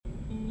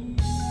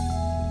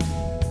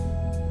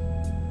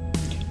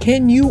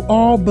Can you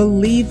all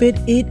believe it?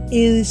 It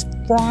is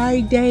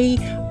Friday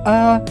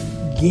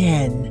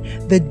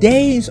again. The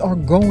days are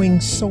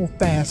going so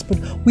fast, but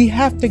we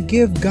have to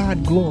give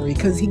God glory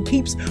because He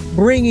keeps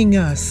bringing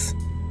us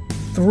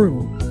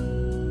through.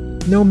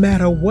 No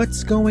matter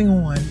what's going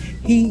on,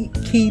 He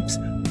keeps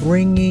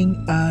bringing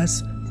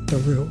us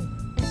through.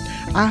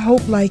 I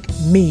hope, like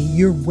me,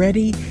 you're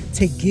ready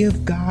to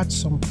give God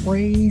some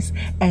praise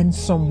and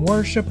some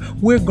worship.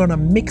 We're going to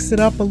mix it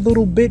up a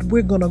little bit.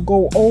 We're going to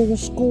go old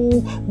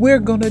school. We're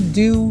going to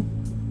do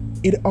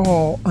it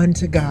all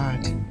unto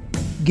God,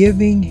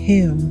 giving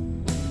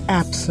Him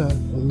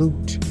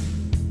absolute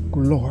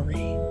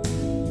glory.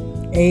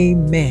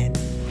 Amen.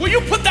 Will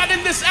you put that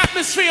in this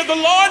atmosphere? The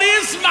Lord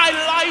is my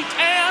light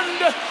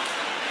and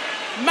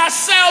my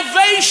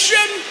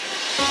salvation.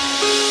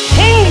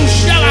 Whom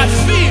shall I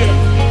fear?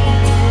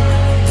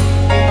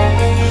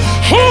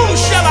 Whom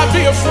shall I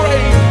be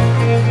afraid?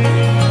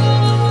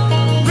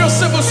 Real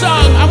simple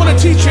song. I want to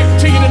teach it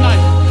to you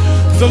tonight.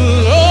 The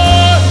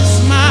Lord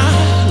is my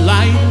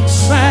light and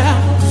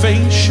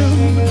salvation.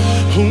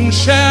 Whom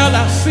shall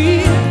I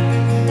fear?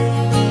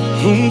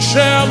 Whom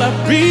shall I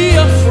be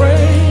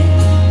afraid?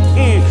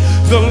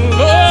 The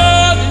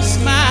Lord is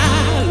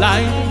my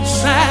light and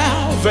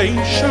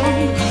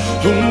salvation.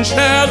 Whom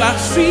shall I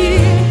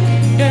fear?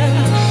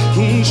 Yeah.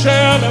 Whom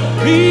shall I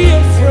be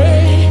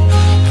afraid?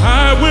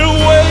 I will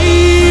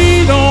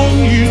wait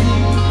on you.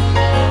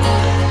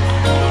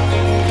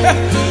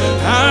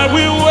 I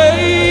will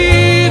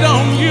wait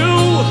on you.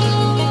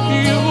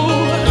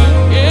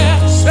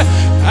 Yes,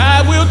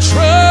 I will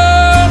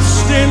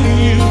trust in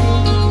you.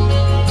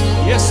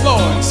 Yes,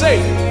 Lord, say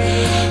it.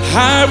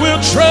 I will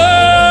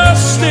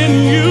trust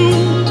in you.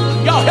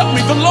 Y'all help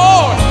me. The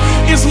Lord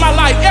is my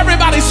light.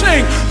 Everybody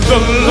sing. The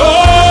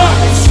Lord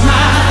is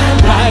my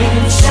light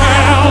and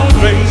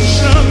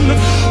salvation.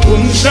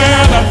 Whom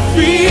shall I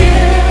fear?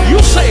 You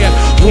say it.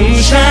 Whom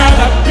shall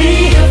I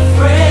be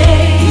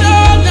afraid?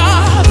 No, no.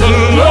 The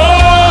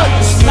Lord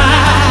is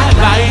my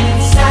light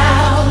and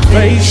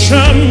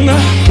salvation.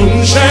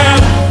 Whom shall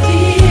I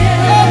fear?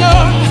 No,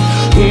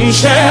 whom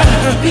shall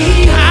I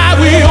be? I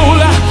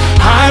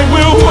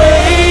will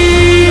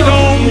wait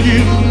on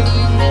you.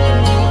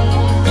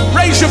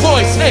 Raise your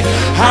voice. Hey,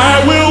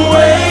 I will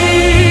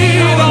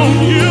wait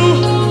on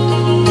you.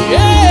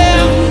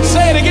 Yeah.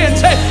 Say it again.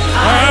 Say,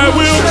 I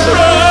will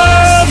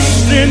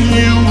trust in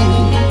you.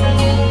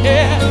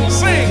 Yeah,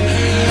 sing.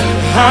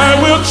 I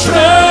will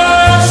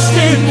trust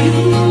in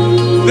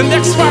you. The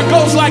next part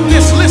goes like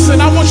this.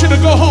 Listen, I want you to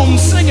go home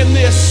singing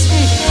this.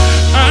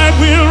 I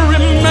will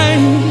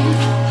remain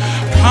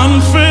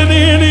confident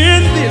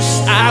in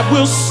this. I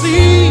will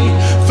see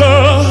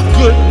the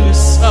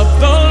goodness of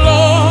the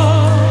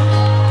Lord.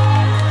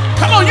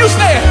 Come on, you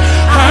say it.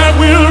 I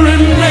will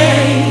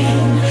remain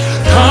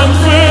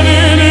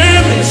confident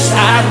in this.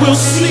 I will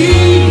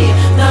see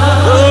the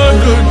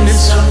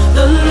goodness of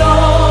the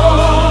Lord.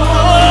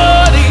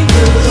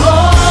 The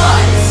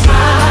Lord is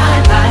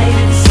my light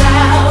and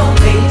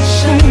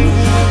salvation.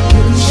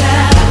 Whom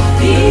shall I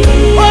fear?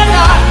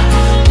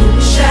 Whom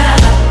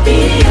shall I be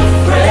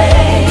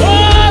afraid?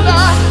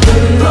 The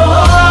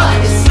Lord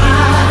is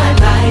my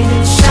light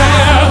and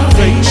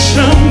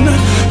salvation.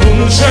 Whom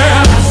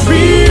shall I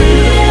fear?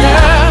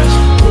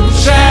 Whom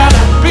shall I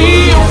be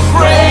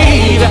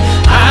afraid?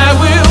 I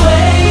will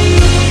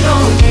wait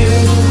on you.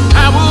 I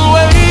will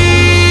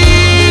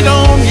wait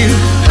on you.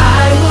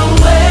 I will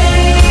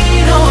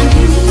wait on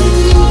you.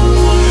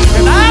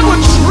 And I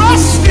will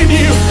trust in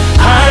you.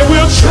 I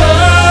will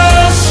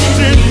trust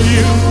in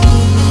you.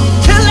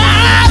 Till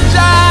I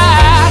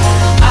die,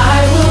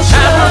 I will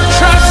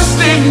trust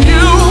in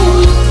you.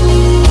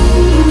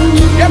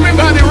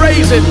 Everybody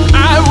raise it.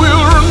 I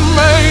will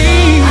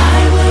remain. I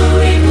will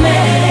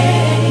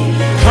remain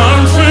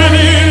confident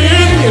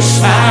in this.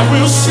 I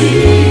will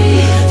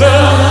see the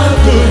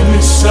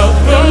goodness of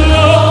the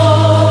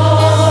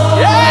Lord.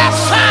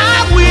 Yes,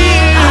 I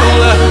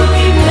will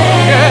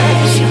remain.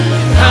 Yes,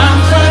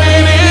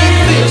 confident in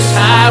this.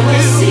 I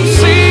will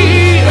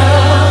see the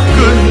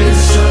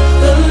goodness of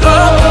the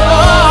Lord.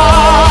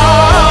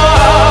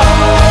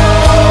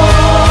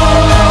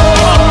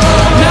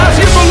 Now, if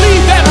you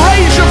believe that,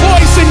 raise your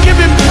voice and give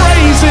Him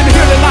praise in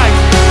here tonight.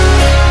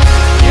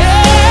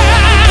 Yeah,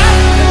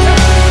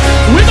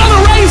 we're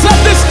gonna raise up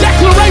this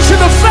declaration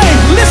of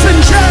faith. Listen,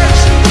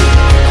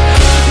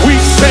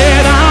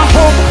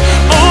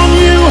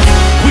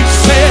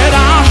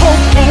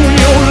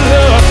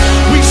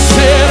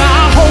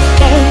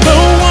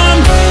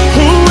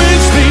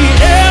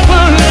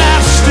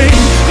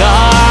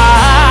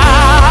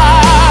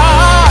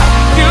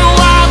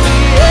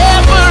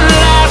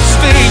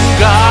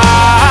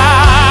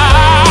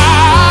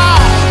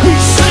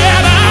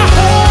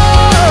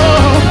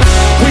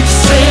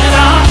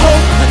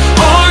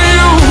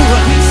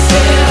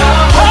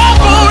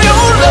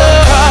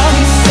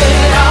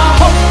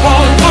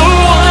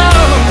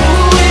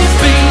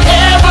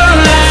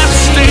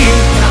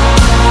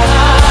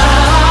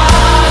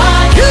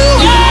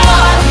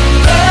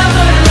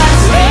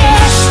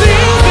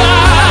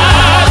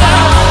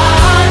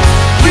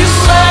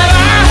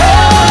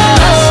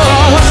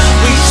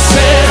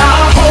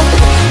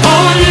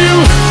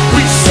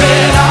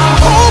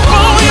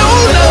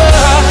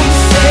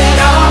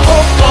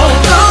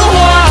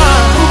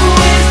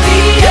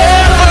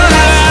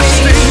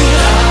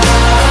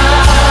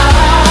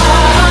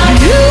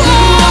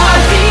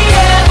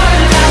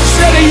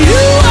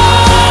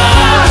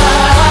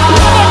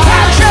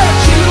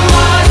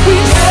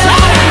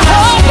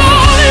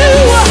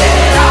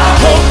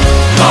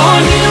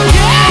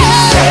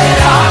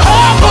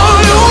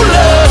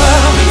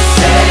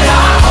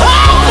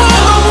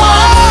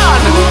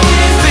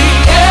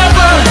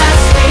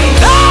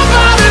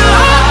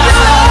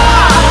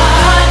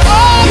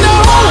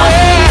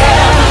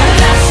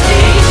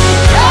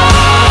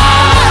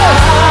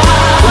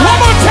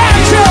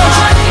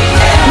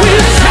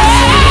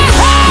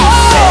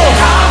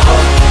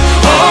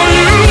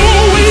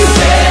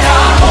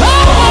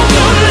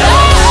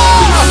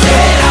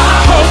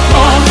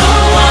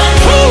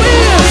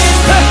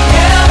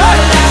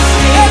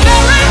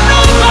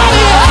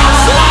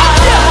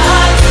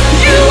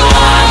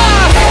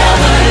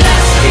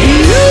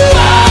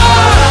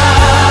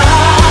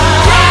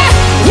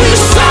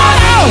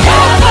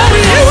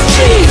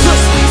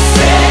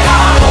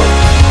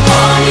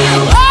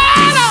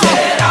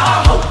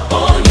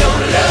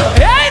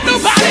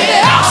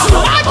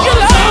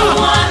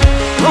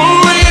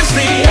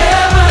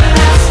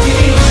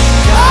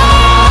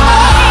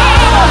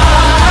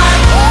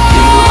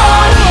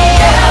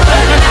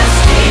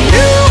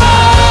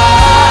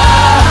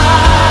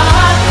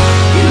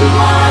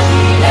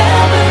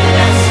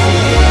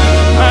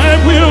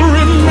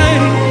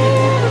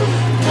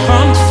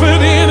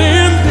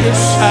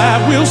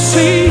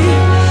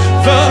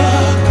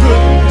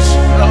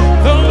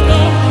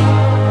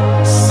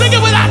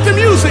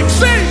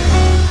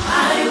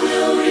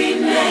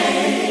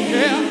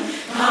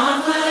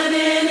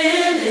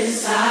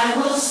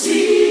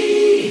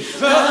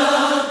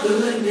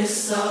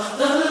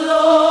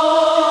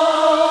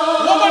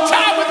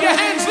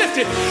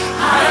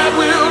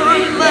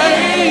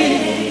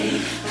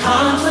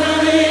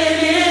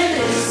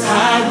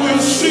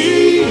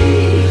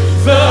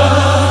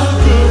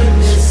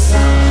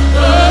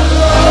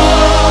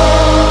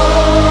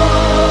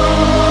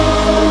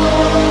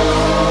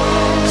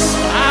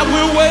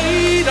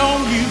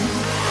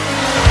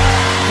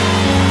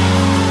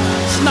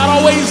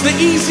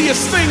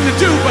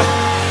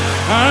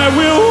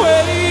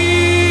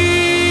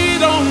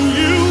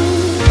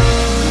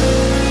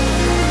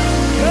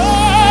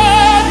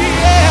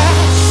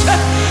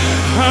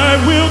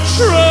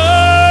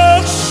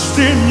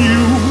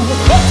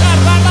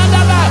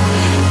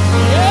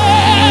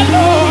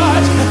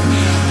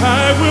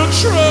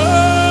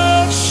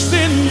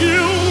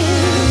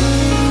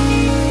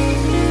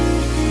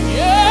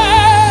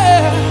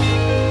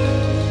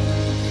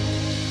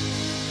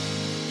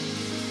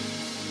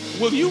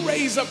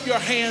 raise up your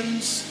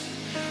hands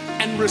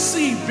and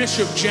receive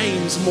Bishop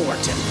James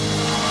Morton.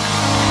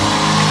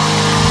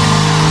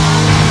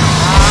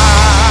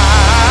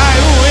 I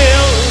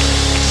will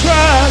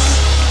trust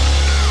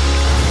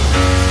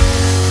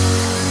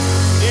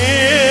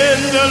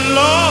in the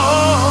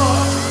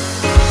Lord.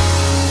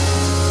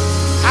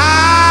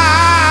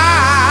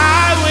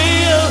 I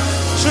will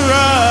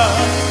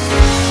trust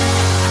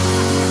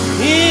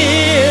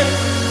in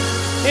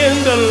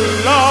the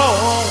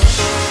Lord.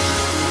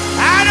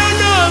 I don't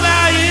know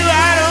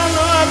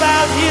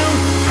about you,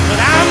 but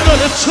I'm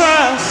gonna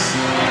trust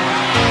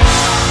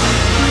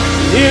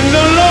in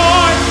the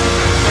Lord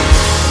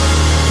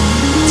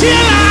till I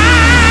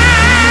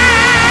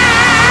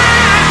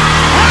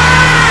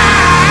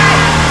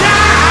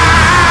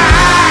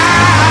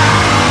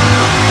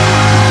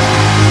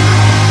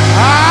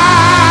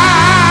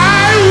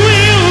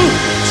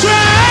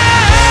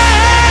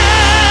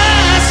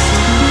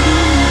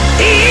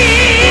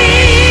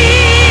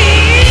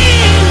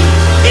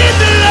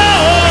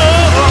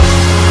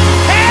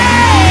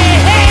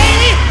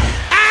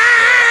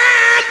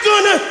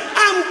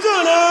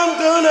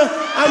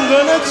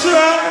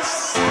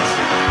trust,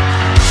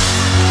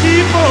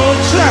 keep on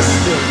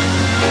trusting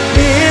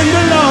in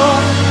the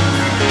Lord.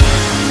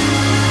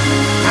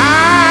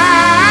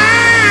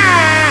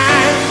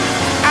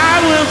 I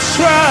will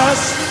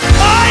trust.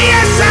 Oh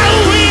yes, I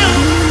will.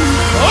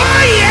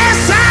 Oh yes,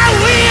 I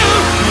will.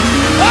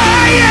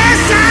 Oh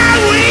yes, I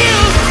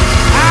will.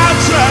 I'll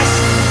trust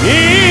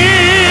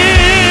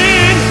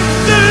in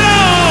the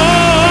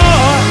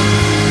Lord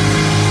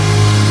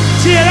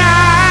till I.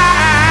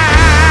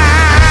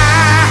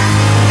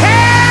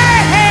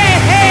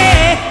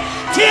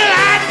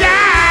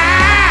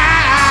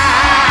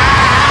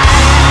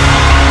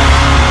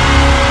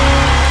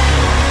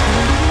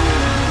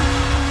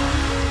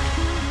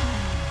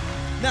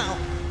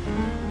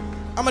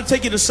 I'm going to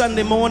take you to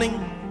Sunday morning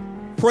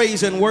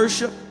praise and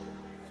worship,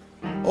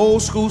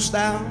 old school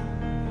style.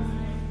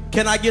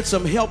 Can I get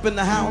some help in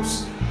the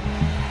house?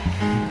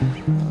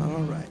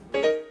 All right.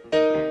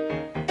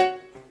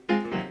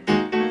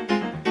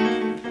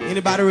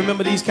 Anybody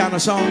remember these kind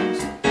of songs?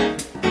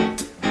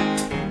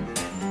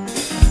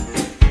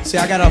 See,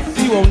 I got a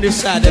few on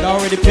this side that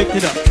already picked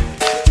it up.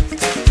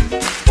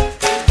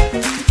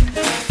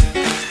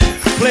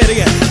 Play it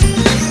again.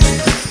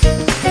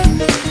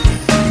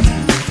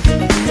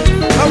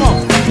 Come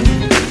on.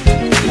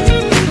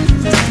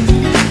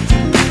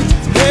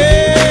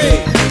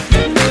 Hey.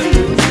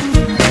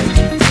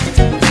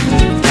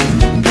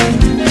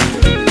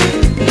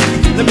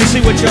 Let me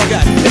see what y'all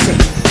got. Listen.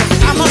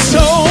 I'm a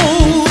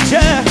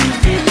soldier.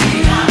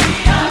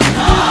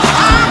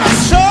 I'm a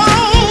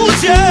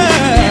soldier.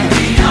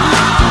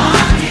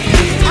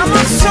 I'm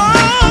a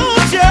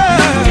soldier.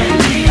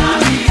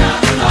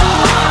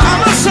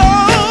 I'm a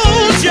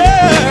soldier.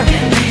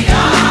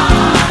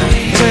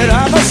 Said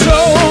I'm a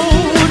soldier.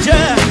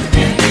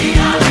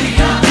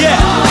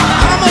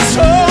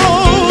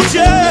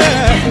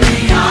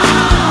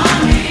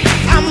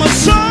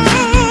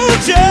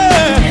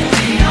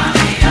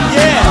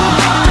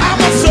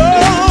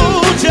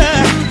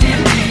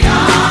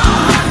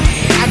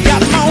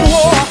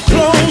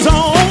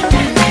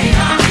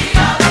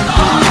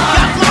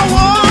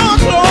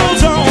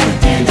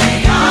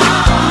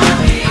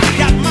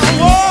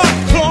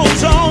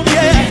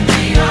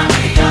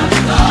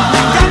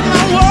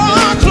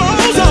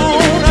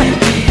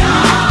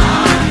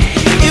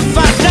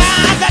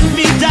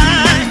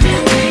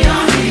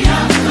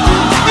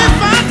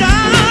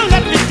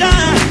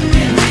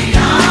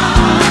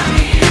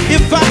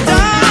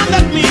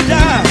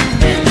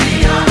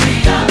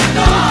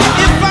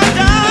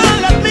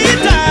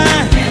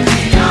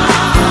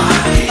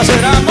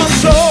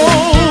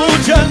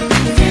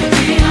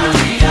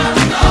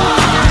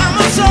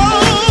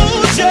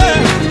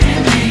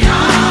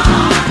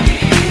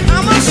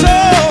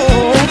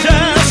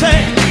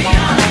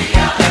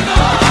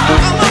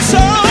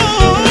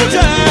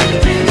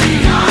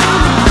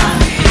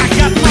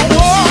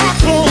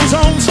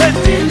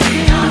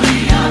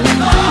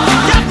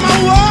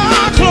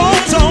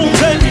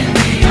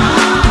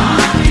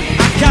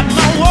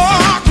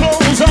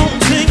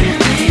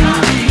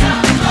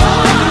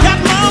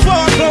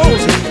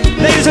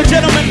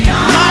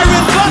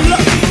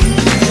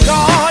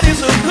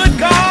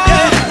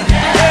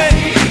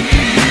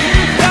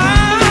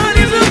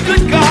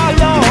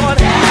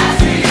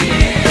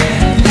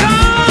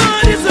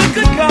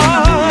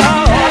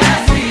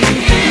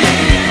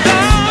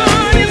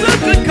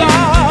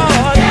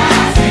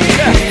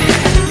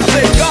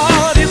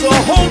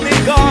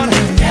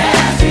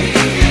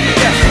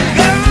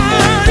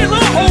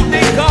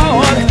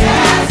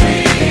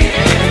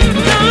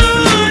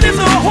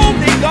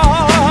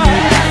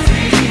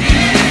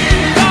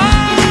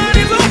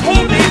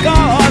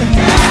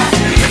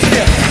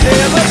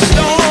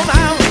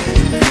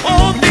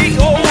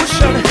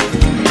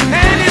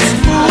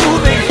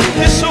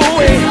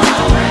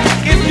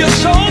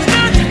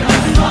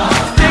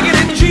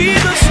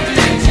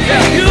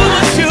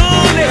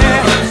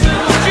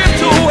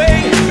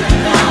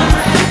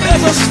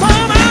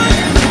 Stop.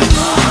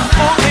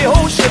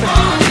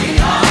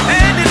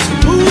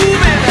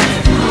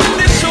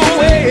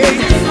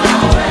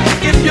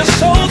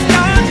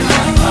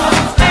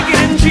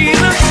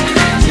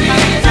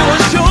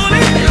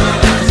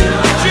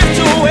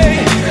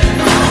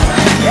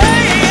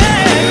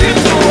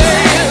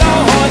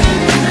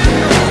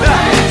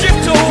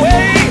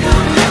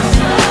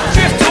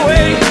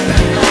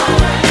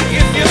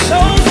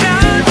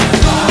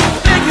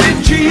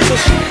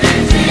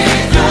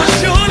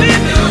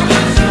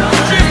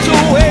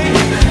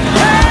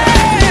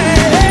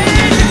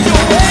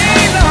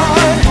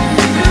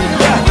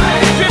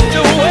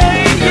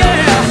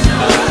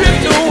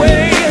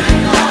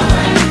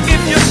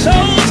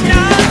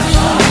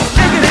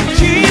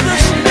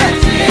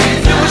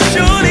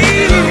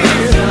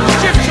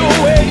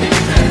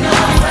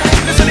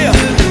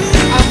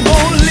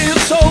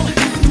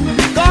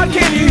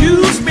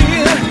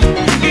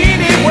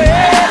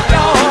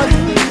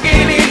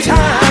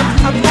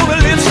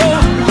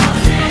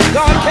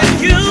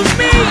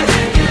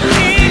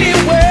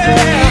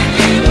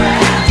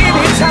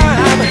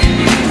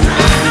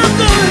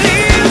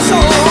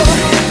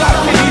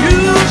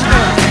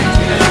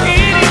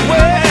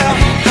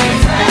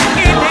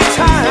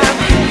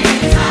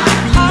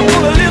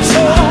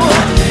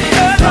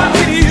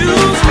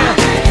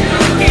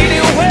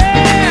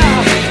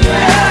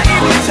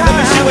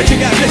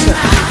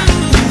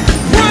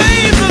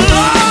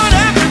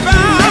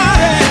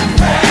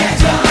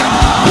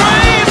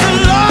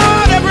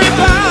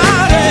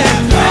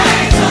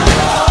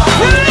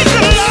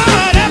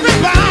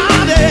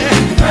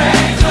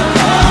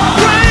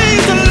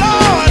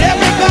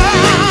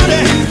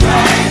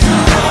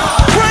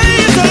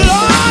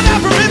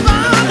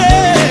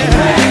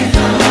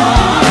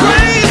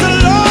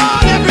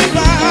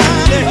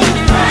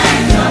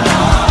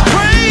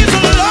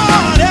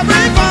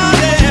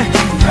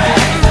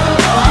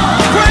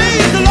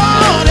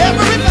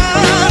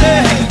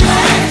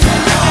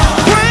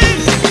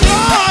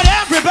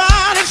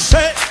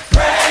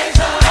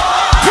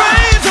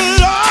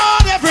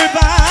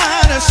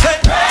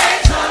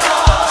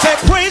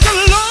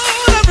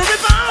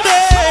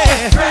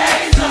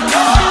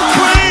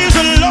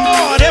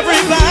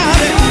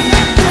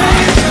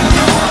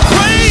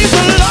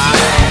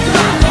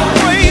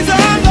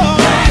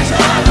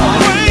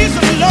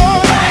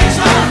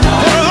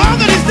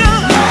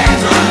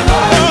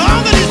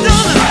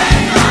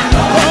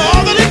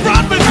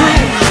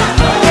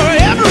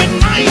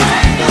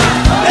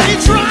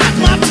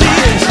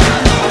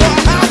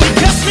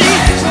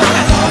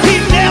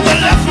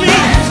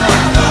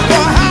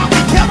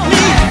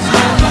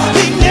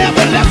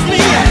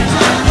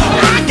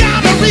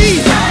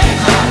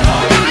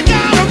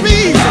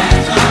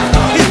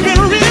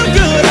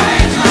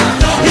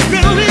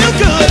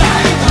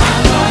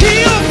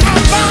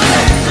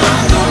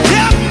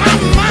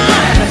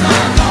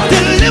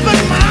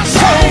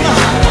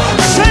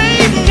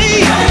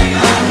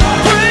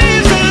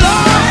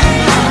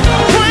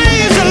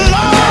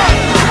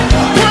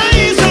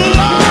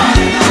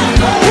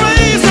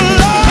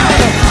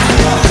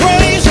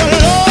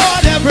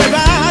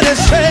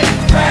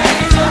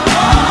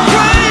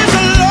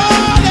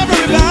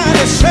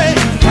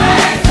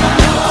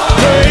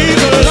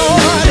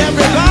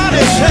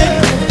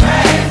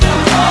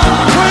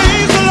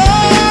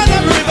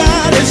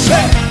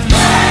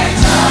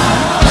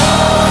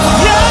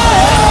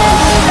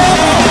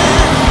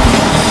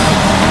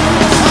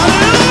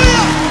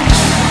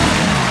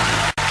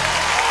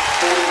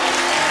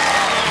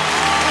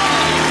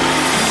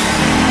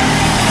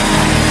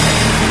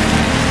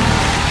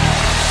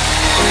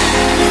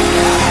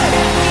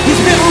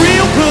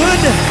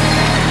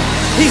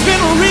 He's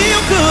been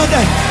real good.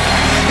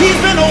 He's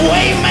been a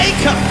way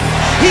maker.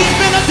 He's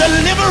been a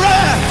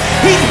deliverer.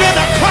 He's been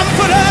a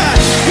comforter.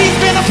 He's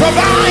been a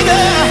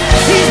provider.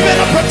 He's been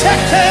a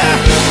protector.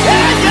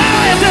 And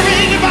yeah, if there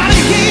is anybody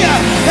here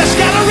that's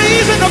got a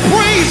reason to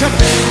praise him,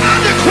 I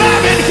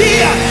declare it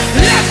here.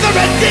 Let the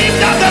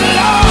redeemed of the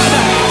Lord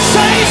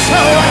say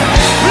so.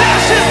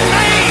 Bless his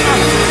name.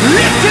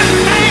 Lift his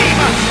name.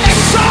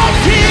 Exalt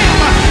him.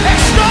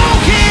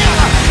 Extol him.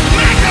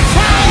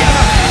 Magnify him.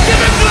 Give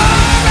him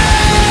glory.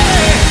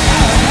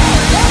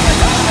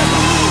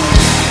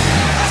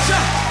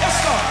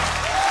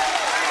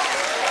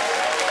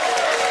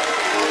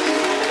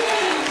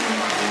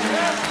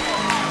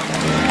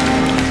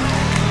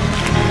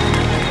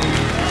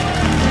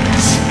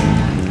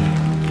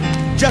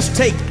 Just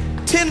take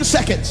 10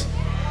 seconds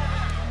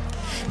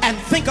and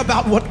think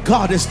about what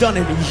God has done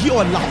in your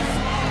life.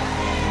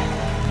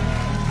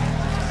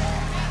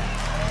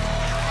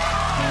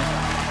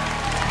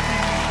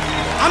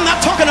 I'm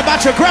not talking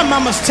about your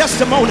grandmama's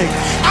testimony.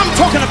 I'm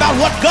talking about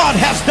what God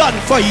has done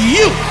for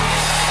you.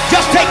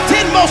 Just take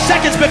 10 more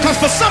seconds, because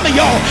for some of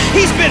y'all,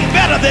 he's been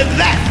better than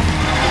that.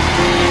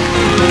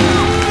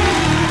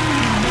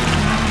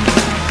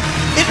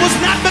 It was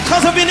not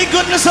because of any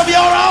goodness of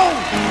your own,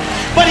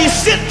 but he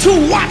sent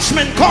 2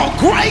 watchmen called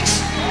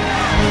grace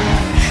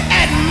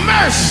and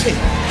mercy.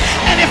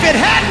 And if it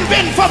hadn't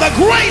been for the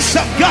grace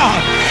of God,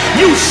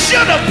 you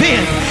should have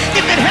been.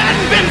 If it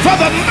hadn't been for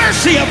the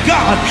mercy of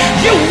God,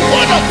 you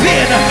would have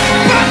been.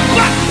 But.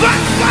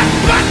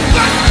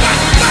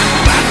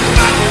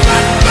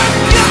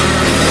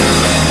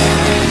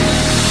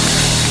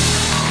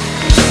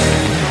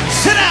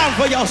 Sit down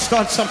before y'all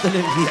start something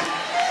in here.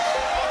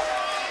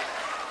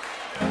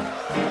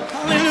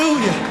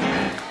 Hallelujah.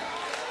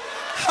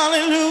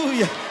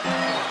 Hallelujah.